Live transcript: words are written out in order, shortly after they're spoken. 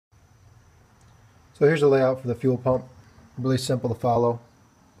So here's the layout for the fuel pump. Really simple to follow.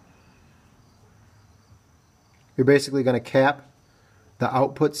 You're basically going to cap the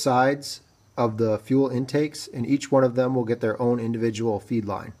output sides of the fuel intakes, and each one of them will get their own individual feed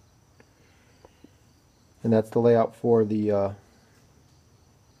line. And that's the layout for the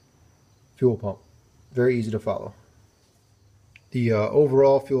fuel pump. Very easy to follow. The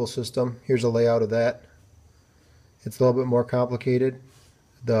overall fuel system, here's a layout of that. It's a little bit more complicated.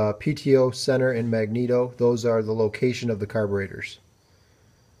 The PTO, center, and magneto, those are the location of the carburetors.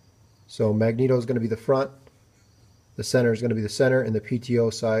 So magneto is going to be the front, the center is going to be the center, and the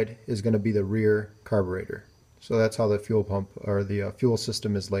PTO side is going to be the rear carburetor. So that's how the fuel pump, or the fuel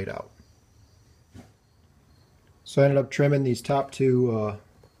system, is laid out. So I ended up trimming these top two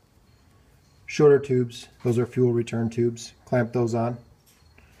shorter tubes. Those are fuel return tubes. Clamp those on.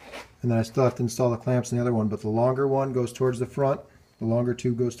 And then I still have to install the clamps in the other one, but the longer one goes towards the front. The longer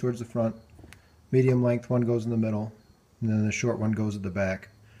tube goes towards the front. Medium length one goes in the middle. And then the short one goes at the back.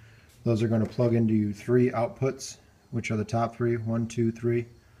 Those are going to plug into 3 outputs, which are the top 3, 1, 2, 3,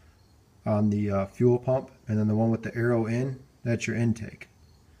 on the fuel pump. And then the one with the arrow in, that's your intake.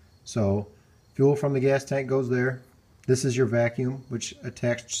 So fuel from the gas tank goes there. This is your vacuum, which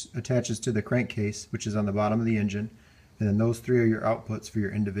attaches to the crankcase, which is on the bottom of the engine. And then those 3 are your outputs for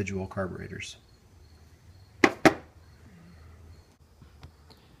your individual carburetors.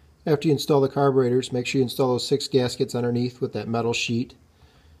 After you install the carburetors, make sure you install those 6 gaskets underneath with that metal sheet.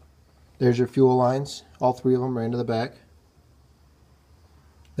 There's your fuel lines, all 3 of them right into the back.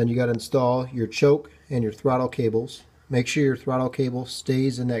 Then you got to install your choke and your throttle cables. Make sure your throttle cable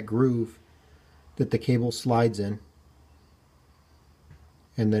stays in that groove that the cable slides in.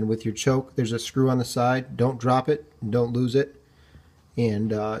 And then with your choke, there's a screw on the side. Don't drop it, and don't lose it. And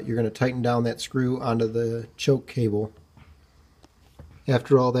you're going to tighten down that screw onto the choke cable.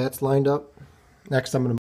 After all that's lined up, next I'm going to